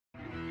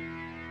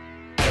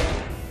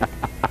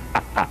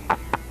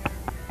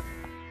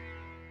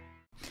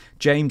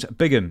James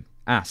Bigham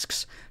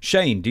asks,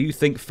 Shane, do you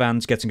think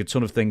fans getting a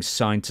ton of things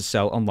signed to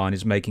sell online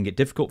is making it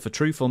difficult for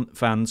true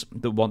fans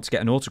that want to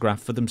get an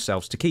autograph for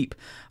themselves to keep?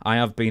 I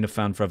have been a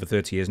fan for over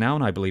 30 years now,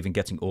 and I believe in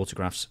getting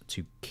autographs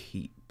to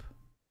keep.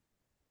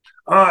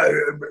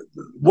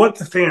 What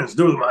the fans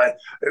do,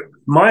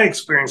 my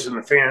experience in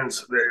the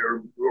fans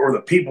or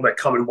the people that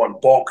come and want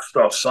bulk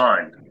stuff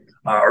signed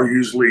are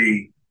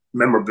usually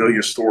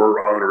memorabilia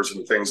store owners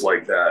and things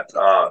like that.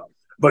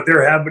 But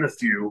there have been a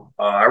few.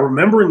 I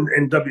remember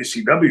in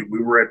WCW,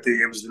 we were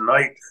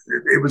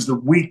it was the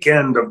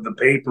weekend of the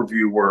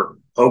pay-per-view where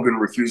Hogan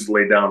refused to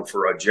lay down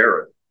for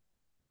Jarrett.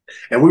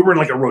 And we were in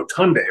like a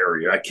rotunda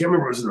area. I can't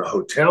remember if it was in the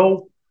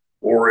hotel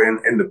or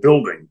in the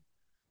building.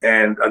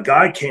 And a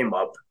guy came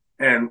up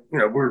and,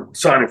 we're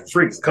signing for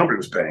free because the company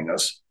was paying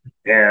us.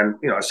 And,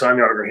 I signed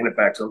the autograph, hand it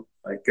back to him.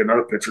 I get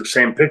another picture,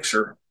 same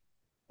picture.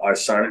 I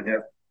sign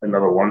it,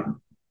 another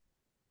one.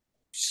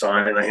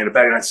 Sign it, and I hand it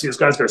back, and I see this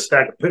guy's got a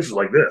stack of pictures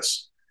like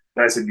this.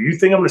 And I said, do you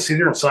think I'm going to sit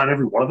here and sign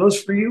every one of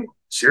those for you?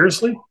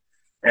 Seriously?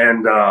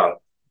 And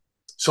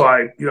so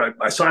I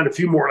signed a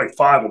few more, like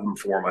 5 of them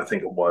for him, I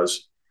think it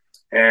was.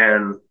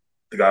 And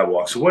the guy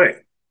walks away.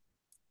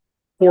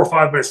 4 or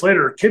 5 minutes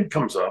later, a kid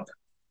comes up,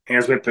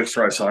 hands me a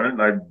picture, I sign it,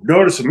 and I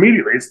notice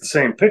immediately it's the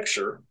same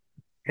picture.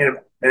 And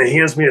he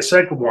hands me a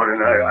second one,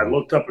 and I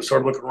looked up and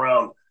started looking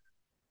around.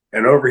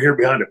 And over here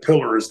behind a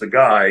pillar is the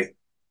guy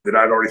that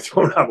I'd already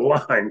thrown out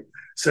of line,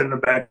 sending him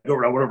back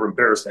over. And I went over and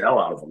embarrassed the hell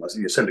out of him. I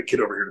said, you send a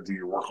kid over here to do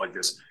your work like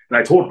this. And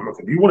I told him, look,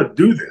 if you want to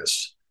do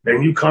this,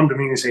 then you come to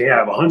me and say, hey, I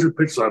have 100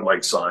 pictures I'd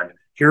like signed.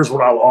 Here's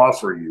what I'll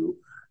offer you.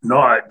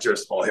 Not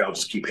just, oh, hey, I'll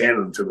just keep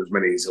handing them to him as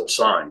many as he'll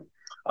sign.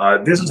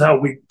 This is how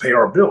we pay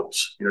our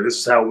bills. This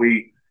is how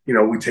we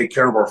take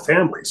care of our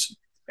families.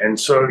 And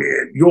so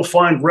you'll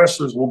find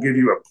wrestlers will give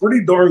you a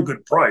pretty darn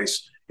good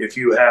price if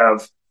you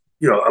have,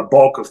 a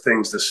bulk of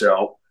things to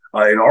sell.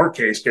 In our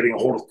case, getting a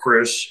hold of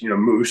Chris,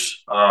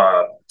 Moose,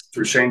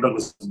 through Shane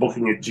Douglas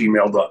Booking at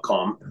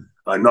gmail.com,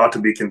 not to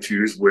be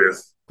confused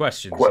with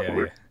questions.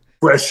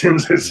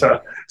 Questions. And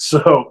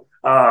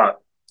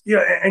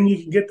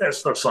you can get that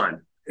stuff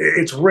signed.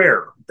 It's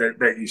rare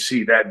that you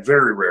see that,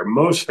 very rare.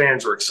 Most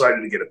fans are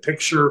excited to get a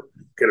picture,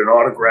 get an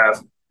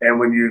autograph. And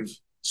when you've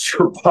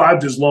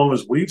survived as long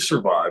as we've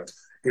survived,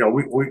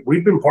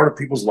 we've been part of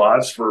people's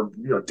lives for,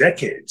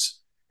 decades.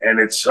 And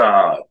it's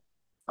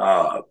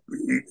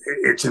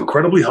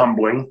incredibly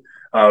humbling.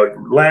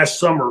 Last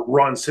summer,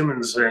 Ron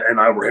Simmons and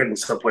I were heading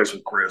someplace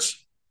with Chris,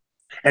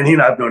 and he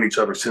and I have known each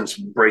other since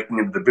breaking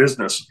into the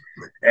business.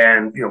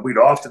 And, we'd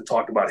often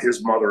talk about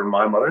his mother and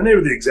my mother, and they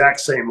were the exact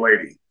same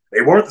lady.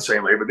 They weren't the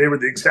same lady, but they were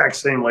the exact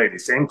same lady,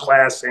 same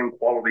class, same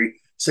quality,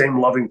 same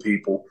loving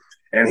people.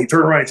 And he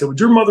turned around and said, would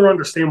your mother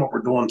understand what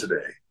we're doing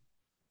today?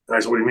 And I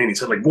said, what do you mean? He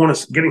said, like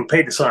getting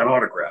paid to sign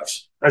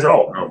autographs. I said,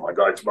 oh my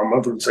God. My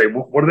mother would say,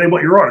 well, what do they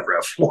want your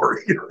autograph for?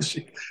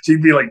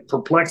 She'd be like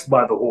perplexed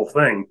by the whole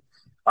thing.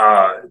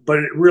 But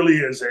it really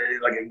is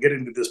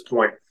getting to this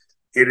point,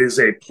 it is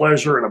a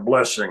pleasure and a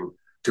blessing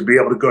to be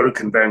able to go to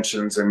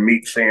conventions and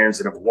meet fans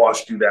that have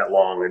watched you that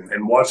long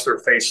and watch their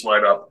face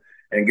light up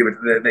and give it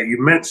that you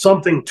meant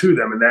something to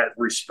them in that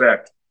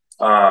respect.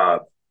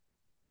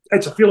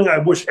 It's a feeling I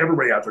wish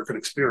everybody out there could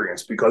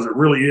experience, because it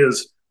really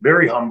is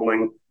very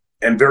humbling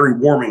and very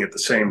warming at the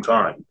same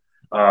time.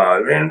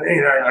 And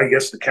I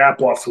guess the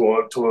cap off to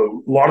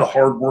a lot of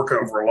hard work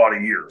over a lot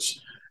of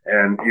years.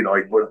 And,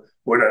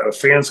 when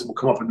fans will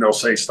come up and they'll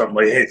say stuff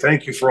like, hey,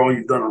 thank you for all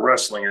you've done in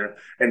wrestling.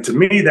 And to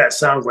me, that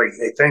sounds like,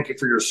 hey, thank you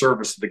for your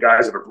service to the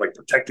guys that are like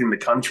protecting the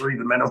country,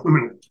 the men and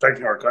women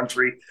protecting our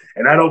country.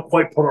 And I don't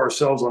quite put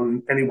ourselves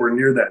on anywhere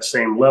near that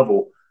same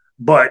level.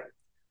 But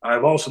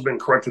I've also been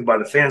corrected by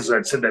the fans.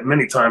 I'd said that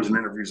many times in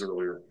interviews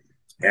earlier.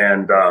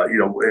 And,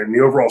 in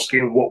the overall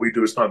scheme of what we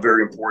do, it's not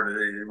very important.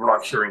 We're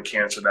not curing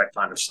cancer, that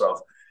kind of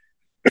stuff.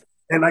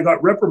 And I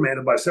got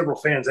reprimanded by several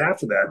fans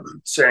after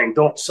that, saying,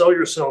 don't sell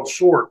yourself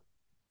short.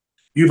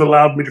 You've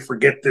allowed me to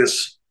forget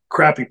this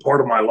crappy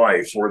part of my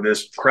life, or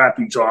this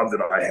crappy job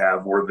that I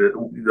have, or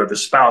the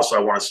spouse I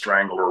want to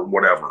strangle, or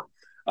whatever.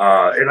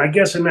 And I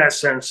guess in that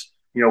sense,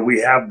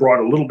 we have brought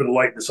a little bit of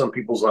light to some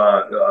people's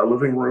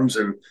living rooms,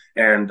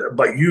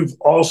 but you've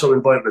also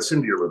invited us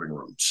into your living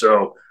room.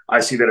 So I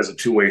see that as a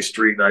two-way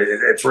street.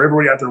 And for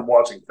everybody out there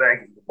watching,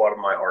 thank you from the bottom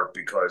of my heart,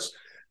 because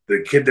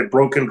the kid that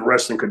broke into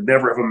wrestling could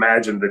never have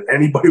imagined that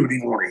anybody would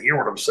even want to hear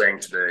what I'm saying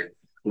today,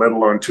 let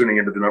alone tuning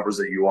into the numbers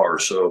that you are.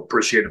 So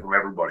appreciate it from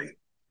everybody.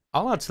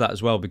 I'll add to that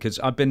as well, because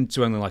I've been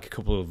to only like a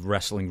couple of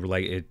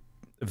wrestling-related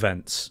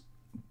events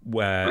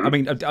where, I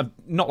mean, I've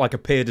not like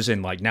appeared as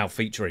in like now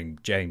featuring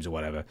James or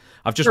whatever.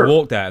 I've just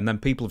walked there, and then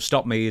people have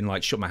stopped me and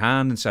like shook my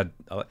hand and said,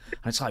 and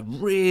it's like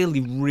really,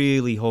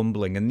 really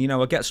humbling. And,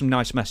 I get some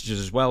nice messages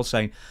as well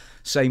saying,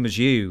 same as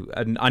you.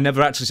 And I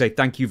never actually say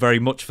thank you very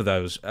much for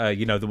those,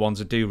 the ones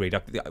that do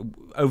read.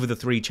 Over the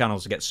 3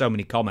 channels, I get so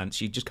many comments,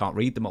 you just can't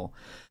read them all.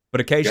 But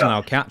occasionally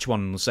I'll catch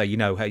one and say,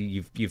 hey,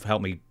 you've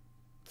helped me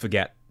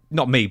forget,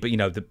 not me, but,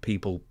 the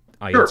people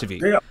I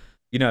interview.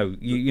 Yeah.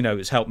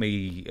 It's helped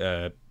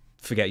me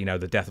forget, you know,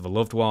 the death of a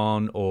loved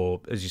one,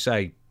 or as you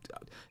say,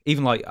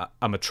 even like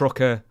I'm a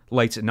trucker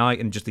late at night,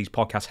 and just these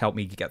podcasts help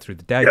me get through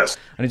the day. Yes.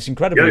 And it's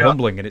incredibly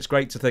humbling, and it's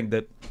great to think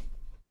that,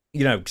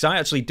 you know, because I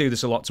actually do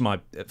this a lot to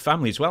my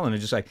family as well, and I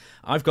just say,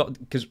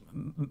 because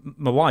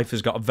my wife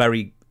has got a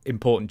very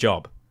important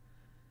job,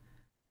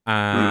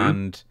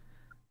 and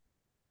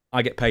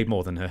I get paid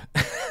more than her.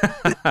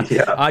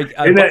 Yeah.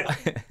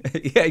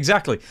 Yeah,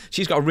 exactly.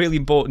 She's got a really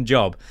important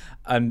job,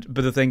 but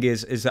the thing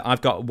is that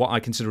I've got what I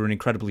consider an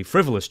incredibly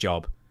frivolous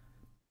job,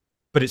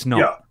 but it's not.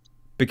 Yeah.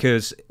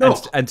 Because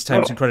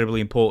entertainment's incredibly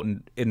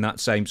important in that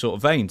same sort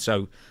of vein.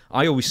 So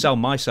I always sell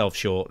myself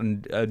short,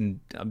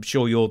 and I'm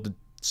sure you're the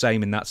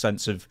same in that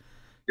sense of,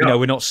 you know,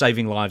 we're not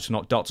saving lives, we're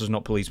not doctors,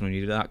 not policemen, you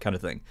do that kind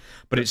of thing.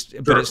 But it's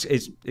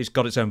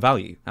got its own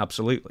value,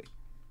 absolutely.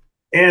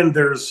 And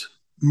there's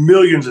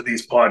millions of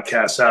these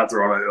podcasts out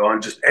there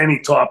on just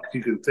any topic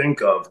you can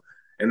think of,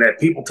 and that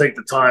people take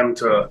the time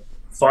to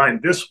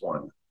find this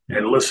one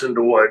and listen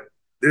to what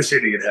this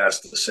idiot has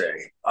to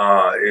say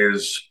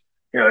is.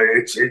 You know,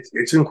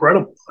 it's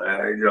incredible.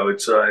 You know,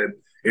 it's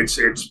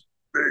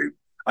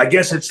I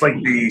guess it's like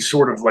the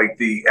sort of like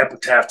the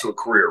epitaph to a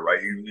career,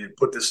 right? You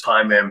put this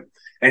time in,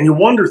 and you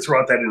wonder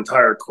throughout that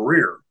entire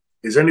career,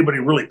 is anybody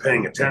really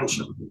paying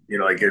attention? You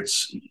know, like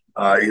it's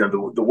you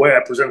know, the way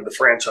I presented the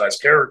franchise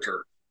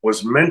character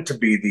was meant to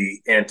be the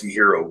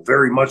anti-hero,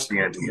 very much the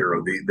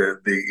anti-hero,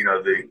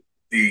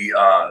 the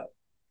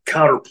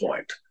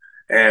counterpoint,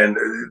 and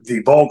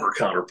the vulgar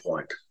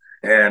counterpoint.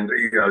 And,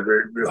 you know,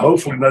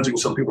 hopefully nudging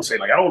some people saying,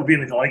 like, I don't want to be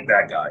anything like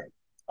that guy.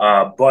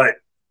 But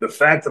the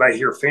fact that I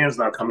hear fans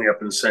now coming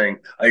up and saying,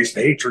 I used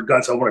to hate your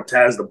guts, I want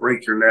Taz to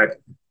break your neck.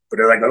 But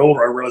as I got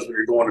older, I realized what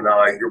you're doing, and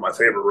now you're my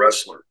favorite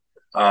wrestler.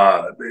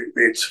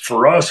 It's,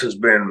 for us, has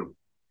been,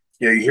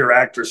 you know, you hear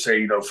actors say,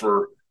 you know,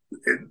 for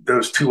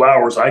those 2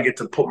 hours, I get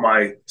to put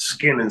my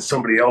skin in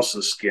somebody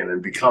else's skin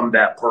and become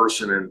that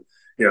person. And,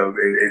 you know,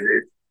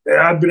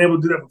 I've been able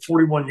to do that for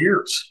 41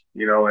 years,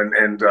 you know,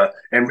 and I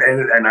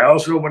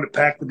also want to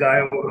pack the guy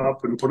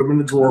up and put him in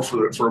the drawer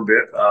for a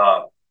bit.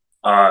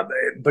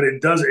 But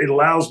it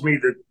allows me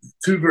the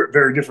two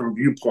very different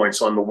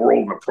viewpoints on the world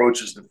and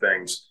approaches to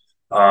things.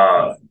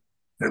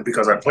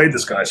 Because I played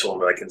this guy so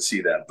long that I can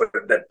see that, but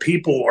that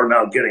people are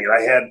now getting it.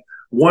 I had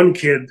one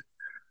kid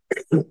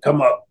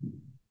come up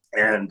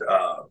and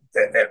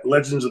at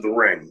Legends of the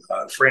Ring,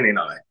 Franny and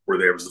I were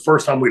there. It was the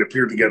first time we'd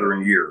appeared together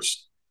in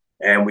years.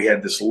 And we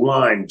had this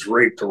line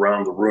draped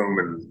around the room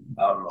and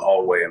out in the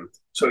hallway. And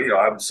so, you know,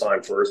 I would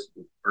sign first,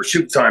 or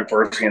shoot sign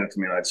first, hand it to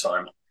me, and I'd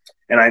sign.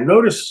 And I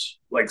noticed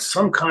like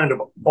some kind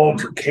of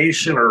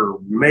altercation or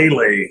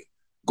melee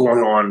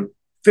going on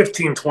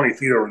 15, 20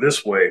 feet over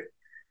this way,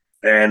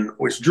 and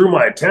which drew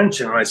my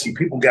attention. And I see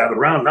people gathered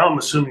around. Now I'm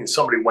assuming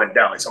somebody went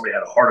down, like somebody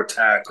had a heart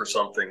attack or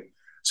something.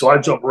 So I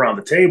jump around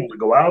the table to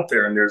go out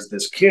there, and there's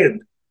this kid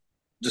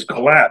just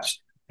collapsed,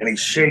 and he's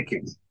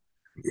shaking,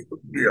 you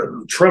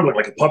know, trembling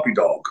like a puppy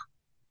dog.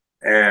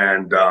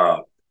 And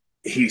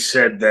he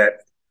said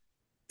that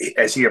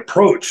as he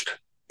approached,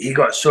 he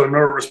got so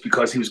nervous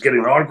because he was getting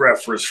an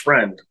autograph for his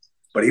friend,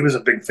 but he was a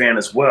big fan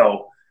as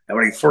well. And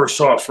when he first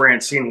saw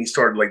Francine, he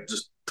started like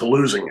just to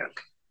losing it.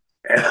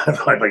 And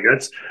I'm like,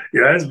 that's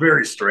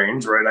very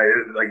strange, right?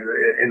 Like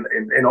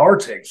in our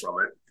take from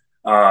it,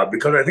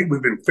 because I think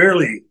we've been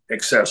fairly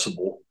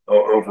accessible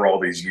over all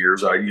these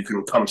years. You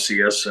can come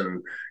see us,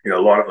 and you know,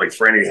 a lot of, like,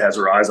 Franny has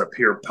her eyes up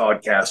here,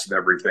 podcasts and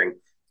everything.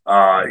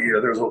 You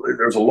know,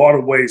 there's a lot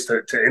of ways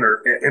to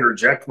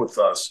interject with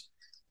us,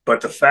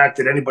 but the fact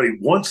that anybody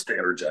wants to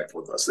interject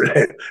with us,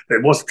 that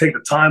wants to take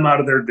the time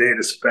out of their day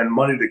to spend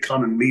money to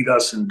come and meet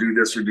us and do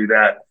this or do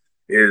that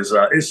is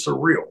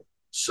surreal.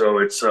 So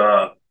it's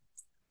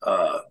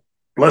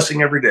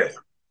blessing every day.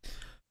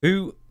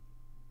 Who's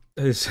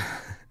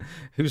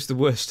the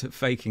worst at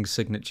faking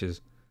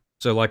signatures?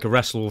 So, like, a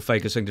wrestler will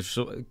fake a signature.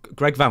 So,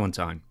 Greg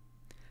Valentine.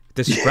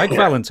 This is Greg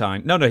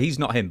Valentine. No, he's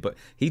not him, but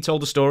he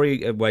told a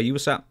story where you were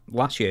sat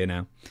last year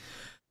now,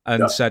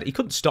 and said he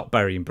couldn't stop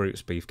burying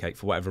Brutus Beefcake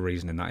for whatever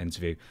reason in that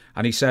interview.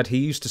 And he said he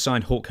used to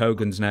sign Hulk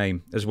Hogan's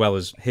name as well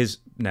as his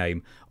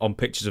name on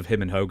pictures of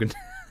him and Hogan.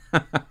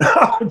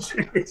 Oh,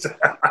 jeez.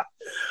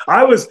 I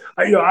always,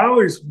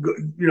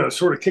 you know,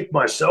 sort of kick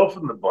myself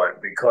in the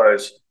butt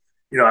because,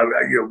 you know,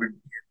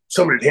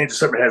 somebody hands you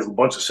something that has a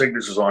bunch of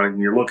signatures on it, and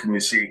you're looking, you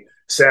see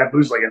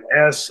Sabu's like an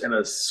S and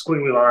a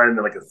squiggly line and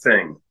then like a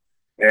thing.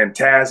 And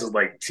Taz is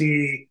like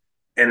T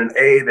and an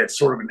A that's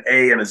sort of an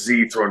A and a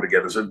Z thrown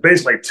together. So it's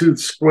basically like two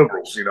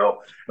squibbles, you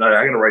know. And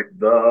I got to write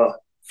the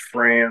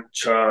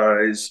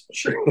franchise.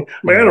 I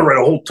got to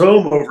write a whole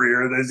tome over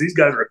here. These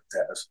guys are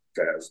Taz,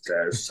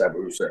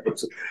 Sabu. I'm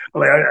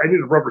like, I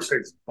need a rubber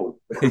stamp.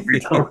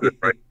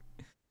 Right?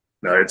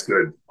 No, it's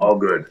good. All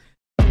good.